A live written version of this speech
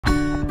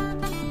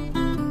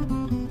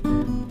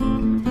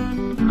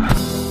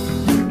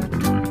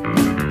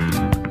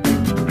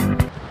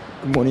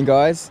Morning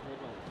guys,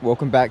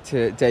 welcome back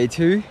to day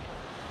 2.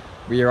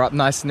 We are up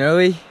nice and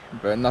early,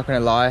 but not gonna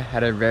lie,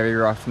 had a very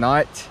rough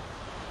night.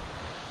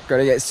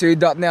 Gotta get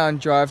suited up now and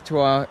drive to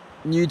our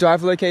new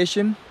dive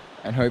location,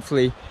 and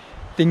hopefully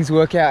things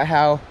work out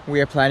how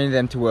we are planning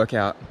them to work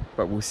out,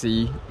 but we'll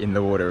see in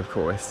the water of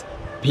course.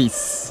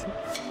 Peace.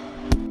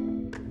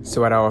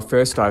 So at our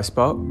first dive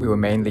spot, we were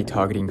mainly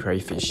targeting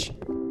crayfish.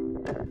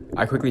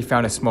 I quickly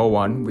found a small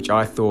one which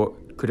I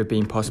thought could have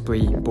been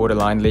possibly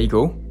borderline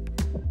legal.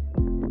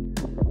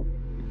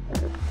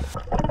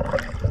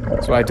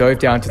 So I dove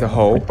down to the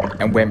hole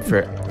and went for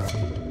it.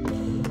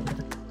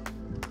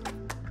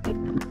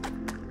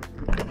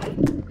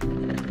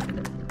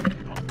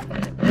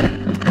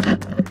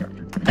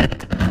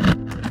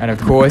 And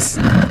of course,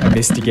 I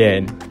missed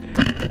again.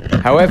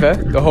 However,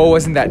 the hole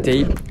wasn't that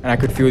deep and I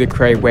could feel the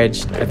cray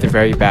wedged at the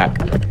very back.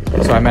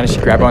 So I managed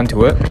to grab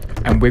onto it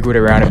and wiggled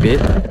around a bit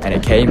and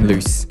it came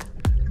loose.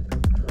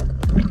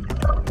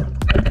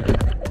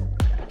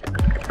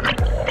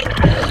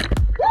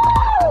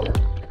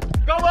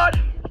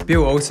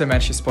 Bill also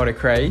managed to spot a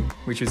cray,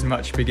 which was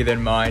much bigger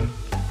than mine.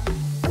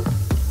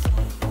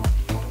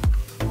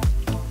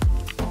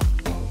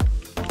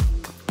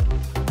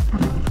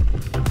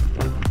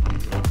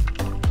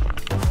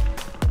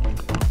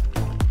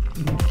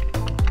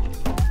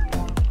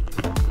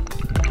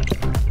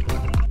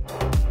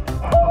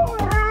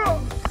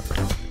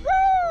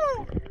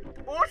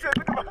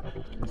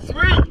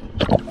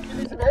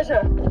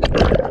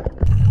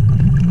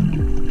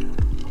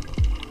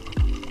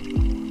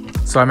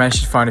 So I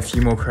managed to find a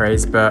few more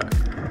crays, but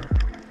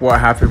what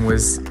happened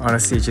was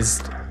honestly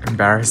just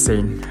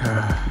embarrassing.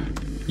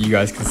 You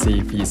guys can see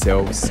for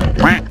yourselves.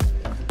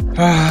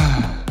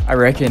 I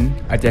reckon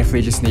I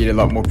definitely just need a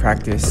lot more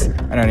practice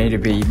and I need to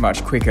be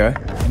much quicker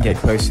and get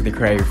close to the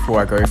cray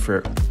before I go for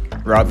it,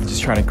 rather than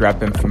just trying to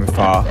grab them from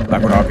afar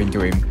like what I've been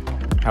doing.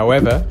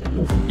 However,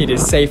 it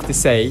is safe to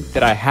say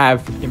that I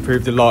have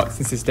improved a lot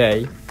since this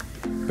day,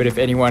 but if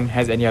anyone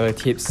has any other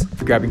tips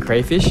for grabbing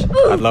crayfish,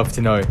 I'd love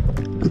to know.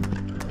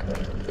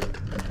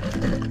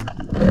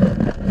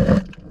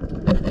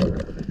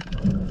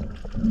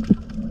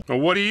 Well,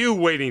 what are you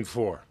waiting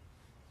for?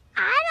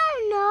 I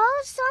don't know.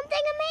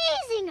 Something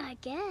amazing, I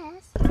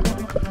guess.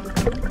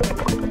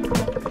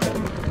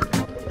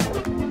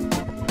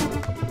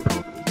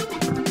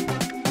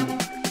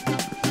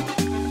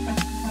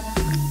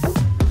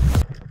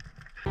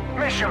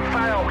 Mission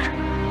failed.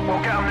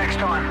 We'll get them next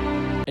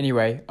time.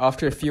 Anyway,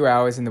 after a few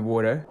hours in the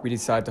water, we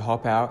decided to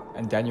hop out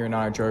and Daniel and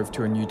I drove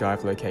to a new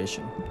dive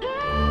location.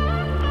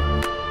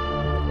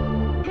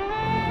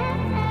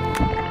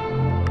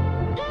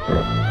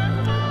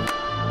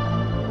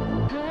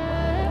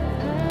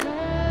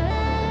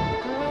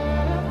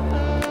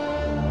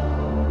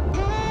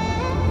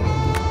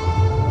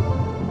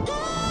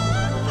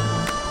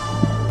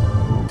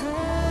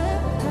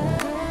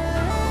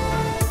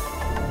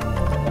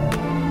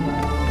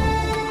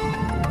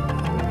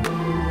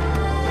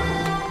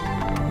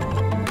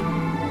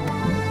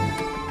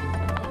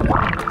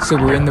 So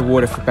we were in the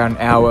water for about an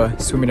hour,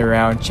 swimming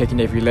around, checking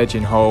every ledge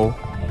and hole,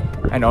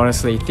 and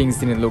honestly, things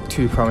didn't look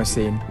too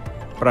promising.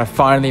 But I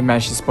finally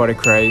managed to spot a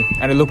cray,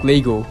 and it looked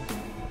legal.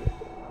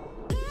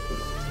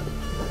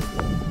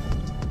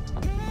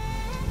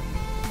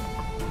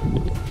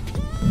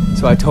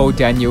 So I told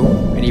Daniel,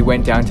 and he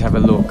went down to have a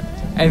look.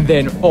 And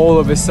then all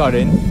of a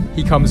sudden,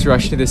 he comes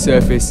rushing to the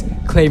surface,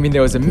 claiming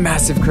there was a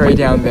massive cray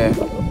down there.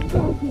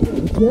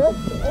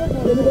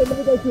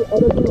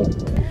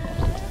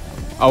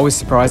 I was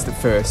surprised at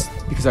first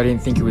because I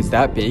didn't think it was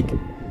that big,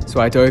 so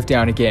I dove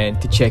down again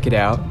to check it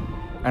out,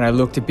 and I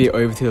looked a bit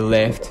over to the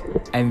left,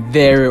 and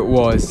there it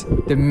was,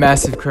 the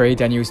massive cray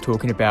Daniel was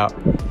talking about.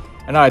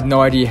 And I had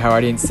no idea how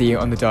I didn't see it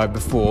on the dive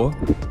before,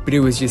 but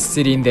it was just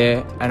sitting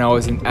there and I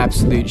was in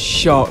absolute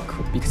shock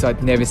because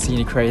I'd never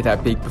seen a cray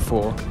that big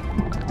before.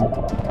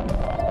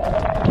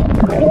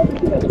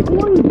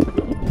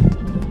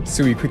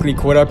 So we quickly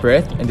caught our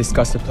breath and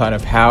discussed a plan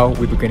of how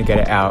we were going to get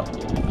it out.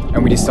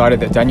 And we decided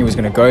that Daniel was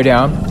going to go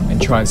down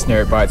and try and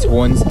snare it by its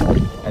horns,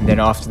 and then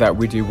after that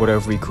we'd do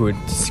whatever we could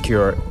to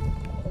secure it.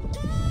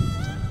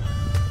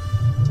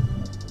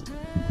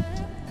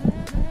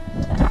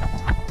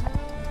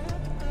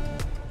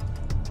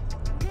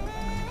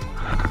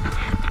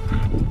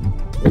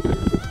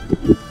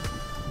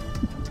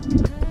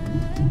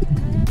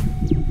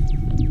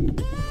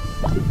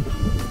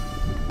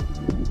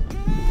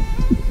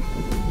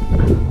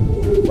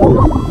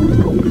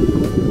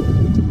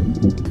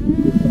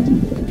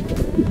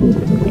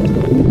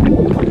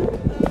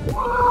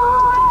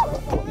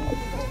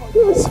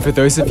 So for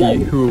those of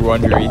you who are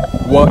wondering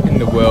what in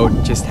the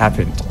world just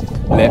happened,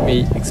 let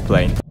me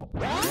explain.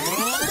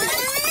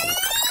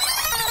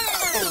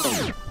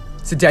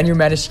 So Daniel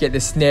managed to get the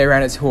snare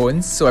around its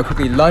horns, so I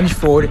quickly lunged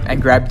forward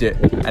and grabbed it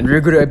and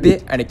wriggled it a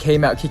bit, and it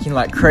came out kicking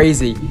like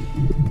crazy.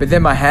 But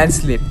then my hand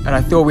slipped and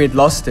I thought we had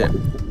lost it.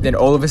 Then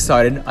all of a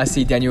sudden I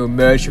see Daniel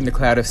emerge from the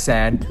cloud of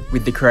sand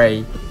with the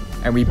cray,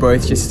 and we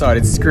both just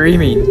started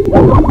screaming.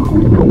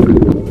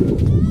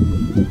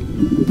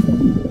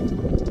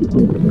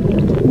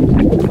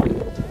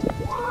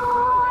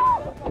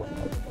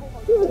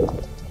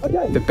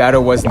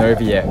 battle wasn't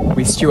over yet.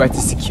 We still had to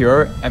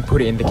secure it and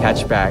put it in the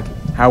catch bag.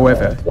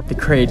 However, the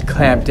crate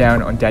clamped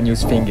down on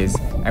Daniel's fingers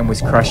and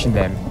was crushing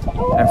them.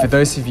 And for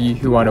those of you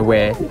who aren't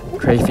aware,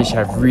 crayfish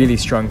have really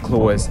strong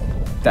claws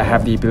that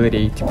have the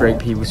ability to break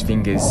people's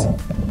fingers.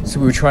 So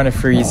we were trying to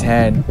free his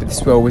hand, but the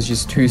swell was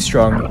just too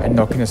strong and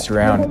knocking us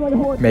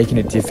around, making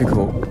it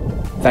difficult.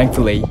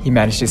 Thankfully, he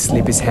managed to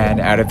slip his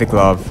hand out of the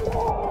glove.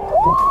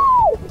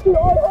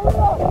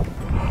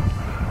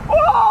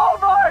 Oh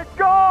my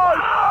god!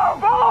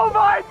 Oh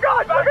my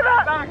god! Look at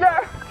that!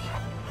 Yeah.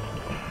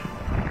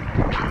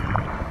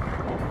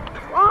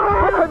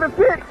 Oh, the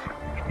pitch!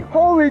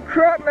 Holy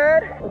crap,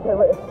 man! Okay,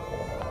 wait.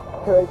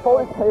 Okay, wait.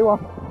 Hold this K1.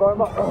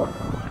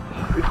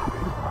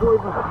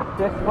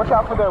 Yes, watch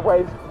out for the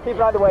waves. Keep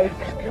an eye on the waves.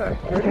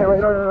 Okay, wait,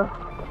 no.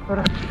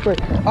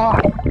 Wait. Ah!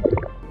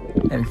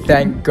 And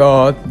thank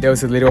God there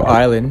was a little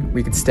island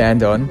we could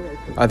stand on.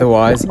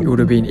 Otherwise, it would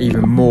have been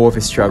even more of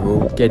a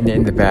struggle getting it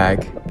in the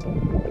bag.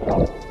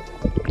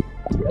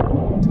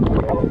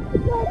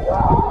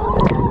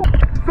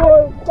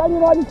 So, Daniel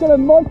and I just got a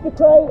monster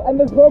crate and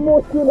there's one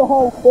more still in the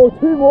hole. Or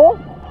two more.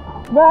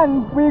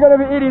 Man, we're going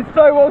to be eating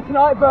so well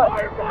tonight, but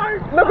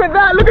look at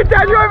that, look at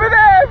Daniel over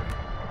there!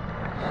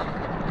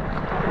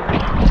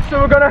 So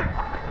we're going to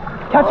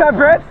catch our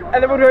breath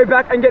and then we'll go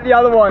back and get the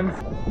other ones.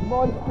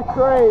 Monster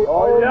crate,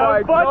 oh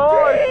yeah, my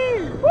god!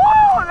 Woo,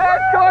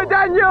 let's go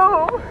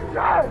Daniel!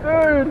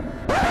 Dude!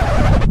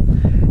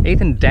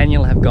 Ethan and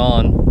Daniel have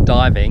gone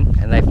diving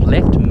and they've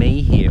left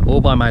me here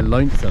all by my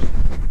lonesome.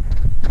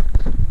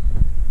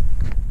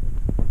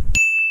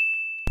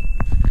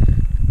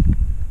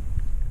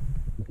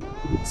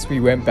 So we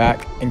went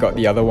back and got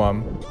the other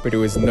one, but it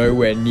was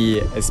nowhere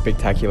near as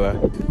spectacular.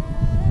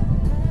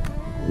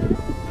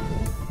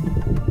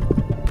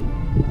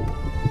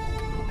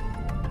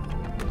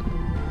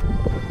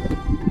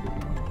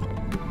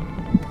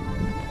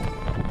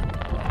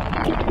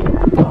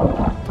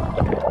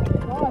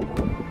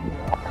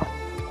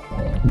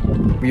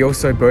 We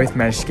also both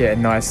managed to get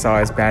a nice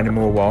sized banded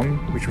wong,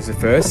 which was a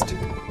first.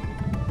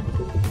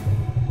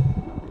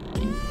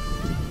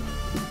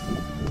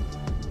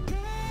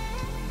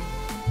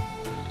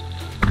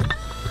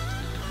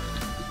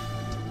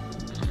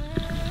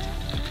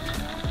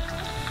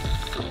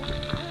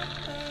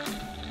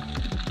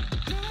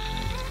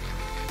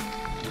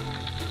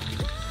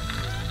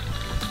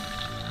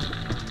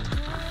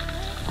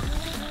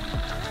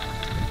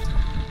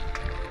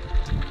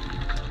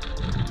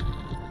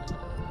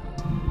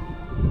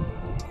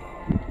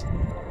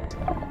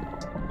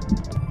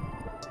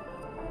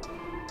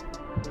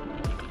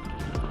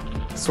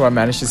 So I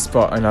managed to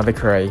spot another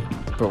cray,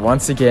 but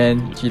once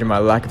again, due to my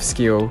lack of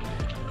skill,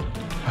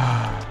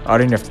 I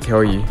didn't have to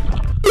tell you.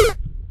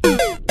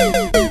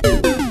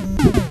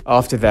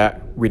 After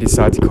that, we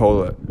decided to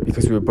call it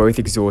because we were both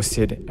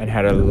exhausted and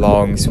had a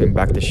long swim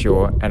back to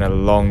shore and a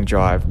long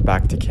drive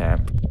back to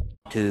camp.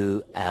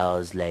 2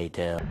 hours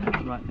later.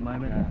 Right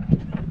moment.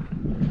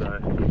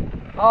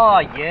 Oh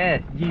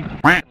yeah, you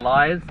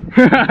liars.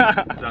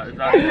 Another!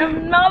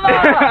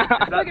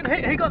 Look at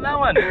who got that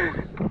one?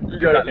 You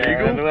got it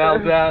legal? Well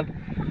done.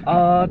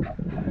 I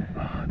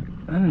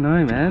don't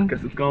know, man.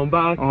 Guess it's going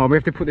back. Oh, we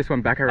have to put this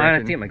one back, I reckon. I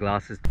have to get my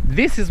glasses.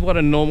 This is what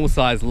a normal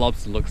sized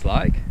lobster looks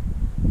like.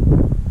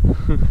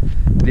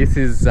 This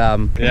is yeah,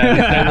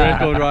 the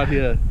record right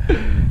here.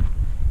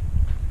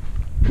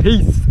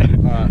 Peace!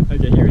 Alright,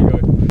 okay, here we go.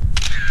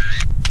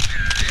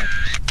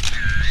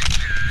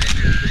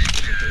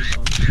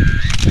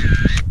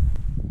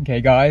 Okay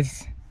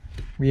guys,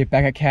 we are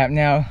back at camp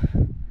now.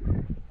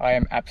 I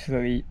am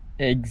absolutely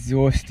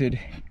exhausted.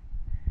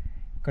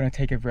 Gonna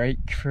take a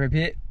break for a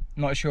bit.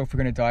 Not sure if we're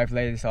gonna dive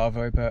later this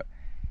arvo, but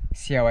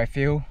see how I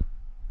feel.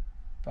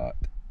 But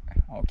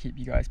I'll keep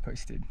you guys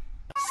posted.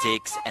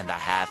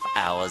 6.5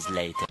 hours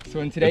later. So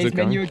on today's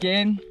menu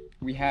again,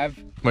 we have...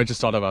 Might just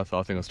start over, I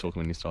think I was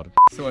talking when you started.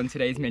 So on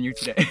today's menu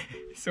today,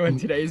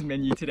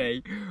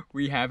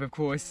 we have, of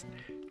course,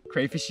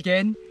 crayfish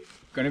again.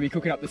 Gonna be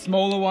cooking up the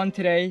smaller one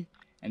today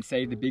and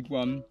save the big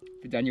one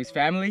for Daniel's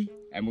family.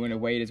 And we're gonna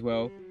wait as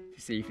well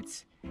to see if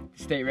it's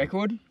the state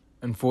record.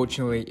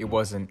 Unfortunately, it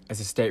wasn't, as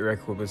the state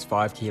record was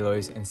 5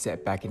 kilos and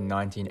set back in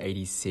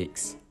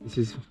 1986. This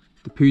is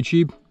the poo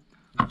tube.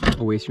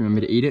 Always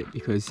remember to eat it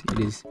because it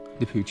is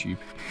the poo tube.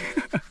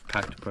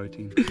 Packed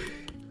protein.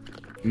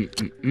 So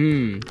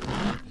we're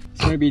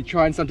gonna be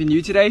trying something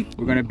new today.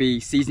 We're gonna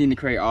be seasoning the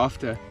crate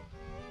after.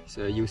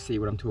 So you'll see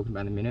what I'm talking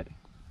about in a minute.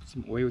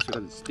 Some oil so it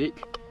doesn't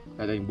stick.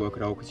 That didn't work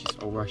at all because it's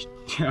all rushed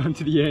down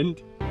to the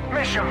end.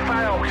 Mission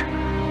failed.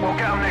 We'll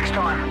get them next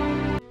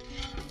time.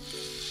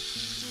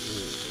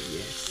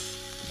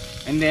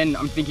 Yes. And then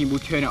I'm thinking we'll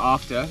turn it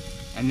after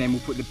and then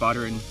we'll put the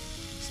butter and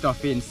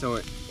stuff in so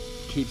it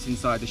keeps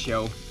inside the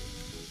shell.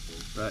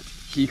 But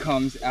here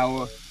comes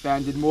our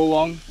banded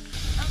morlong.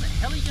 How the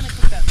hell are you gonna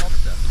cook that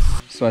lobster?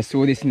 So I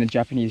saw this in the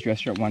Japanese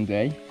restaurant one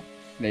day.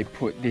 They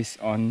put this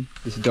on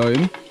this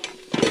dome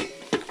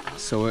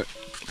so it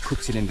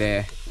cooks it in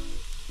there.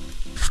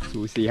 So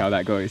we'll see how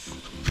that goes.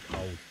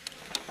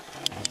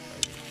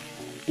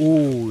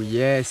 Oh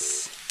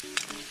yes,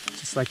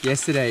 just just like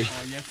yesterday.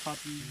 Oh, yes,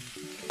 puppy.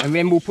 And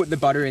then we'll put the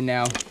butter in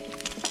now.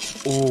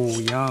 Oh,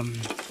 yum.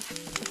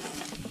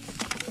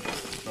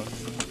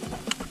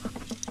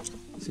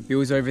 So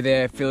Bill's over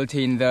there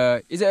filleting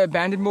the, is it a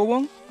banded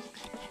morwong?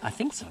 I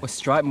think so. Or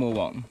striped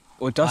morwong?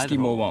 Or dusky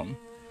Either or. morwong?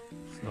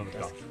 It's not a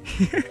dog.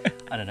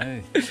 I don't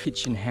know.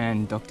 Kitchen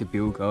hand, Dr.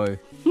 Bill, go.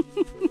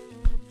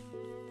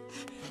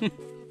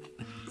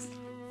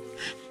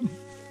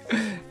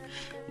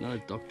 No,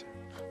 doctor.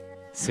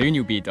 Soon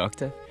you'll be a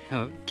doctor.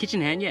 Oh,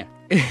 kitchen hand, yeah.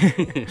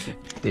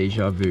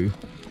 Deja vu.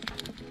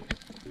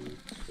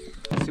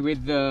 So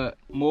with the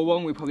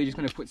morwong, we're probably just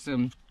going to put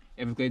some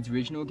Everglades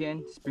Original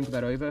again, sprinkle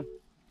that over.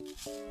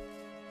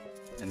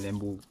 And then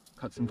we'll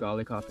cut some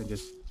garlic up and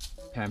just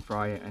pan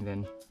fry it and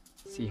then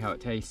see how it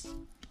tastes.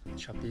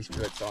 Chop these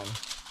fillets on.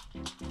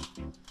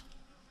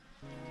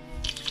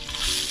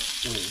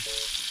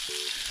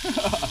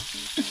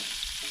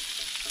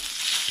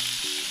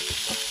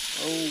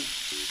 Oh.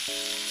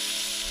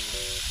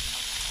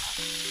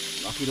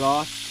 Lucky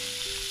last.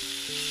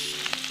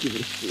 Give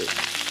it a flip.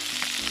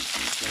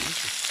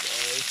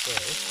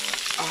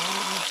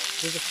 Ah,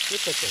 there's a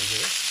flipper thing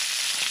here.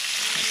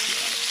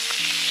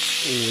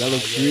 Oh, that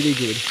looks really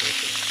good.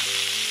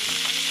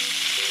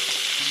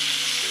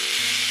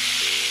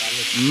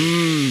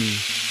 Mmm.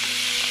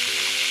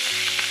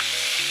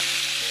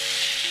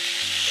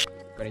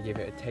 Gonna give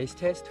it a taste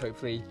test.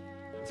 Hopefully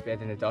it's better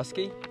than the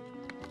Dusky.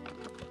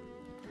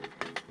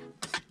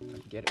 If I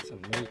can get it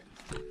some meat.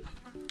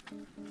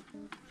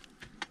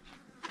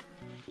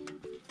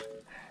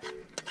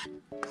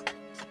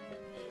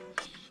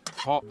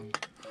 Hot.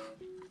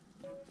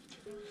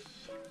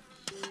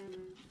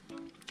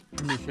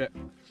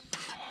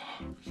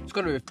 It's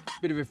got a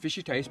bit of a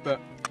fishy taste, but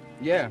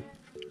yeah,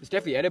 it's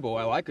definitely edible.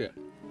 I like it.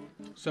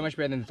 So much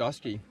better than the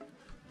Dusky.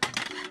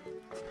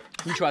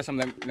 You try some,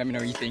 let me know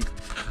what you think.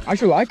 I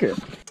actually like it.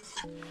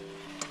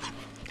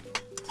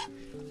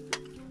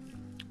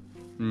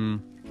 You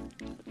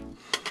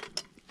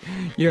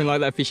don't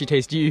like that fishy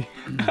taste, do you?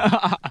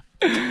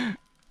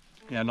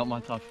 Yeah, not my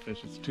type of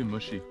fish. It's too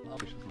mushy.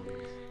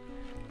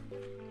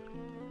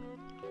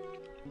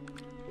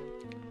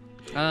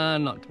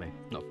 Not to me.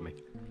 Not for me.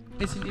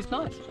 It's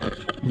nice.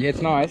 Yeah,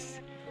 it's nice.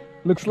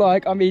 Looks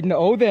like I'm eating it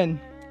all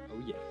then.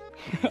 Oh yeah.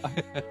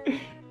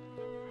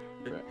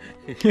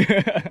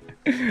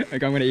 Okay, I'm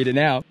gonna eat it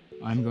now.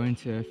 I'm going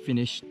to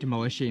finish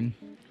demolishing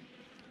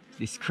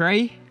this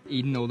cray,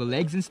 eating all the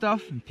legs and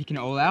stuff and picking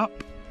it all out.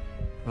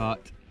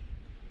 But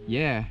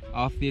yeah,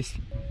 after this,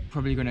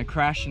 probably gonna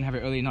crash and have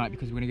an early night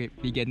because we're gonna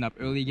be getting up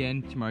early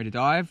again tomorrow to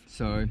dive.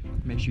 So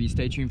make sure you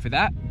stay tuned for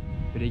that.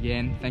 But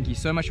again, thank you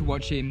so much for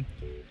watching,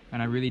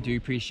 and I really do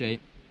appreciate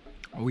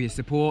all your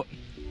support,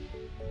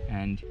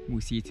 and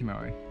we'll see you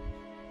tomorrow.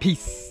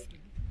 Peace.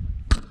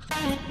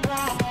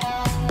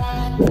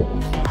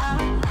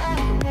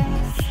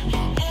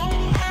 Yeah.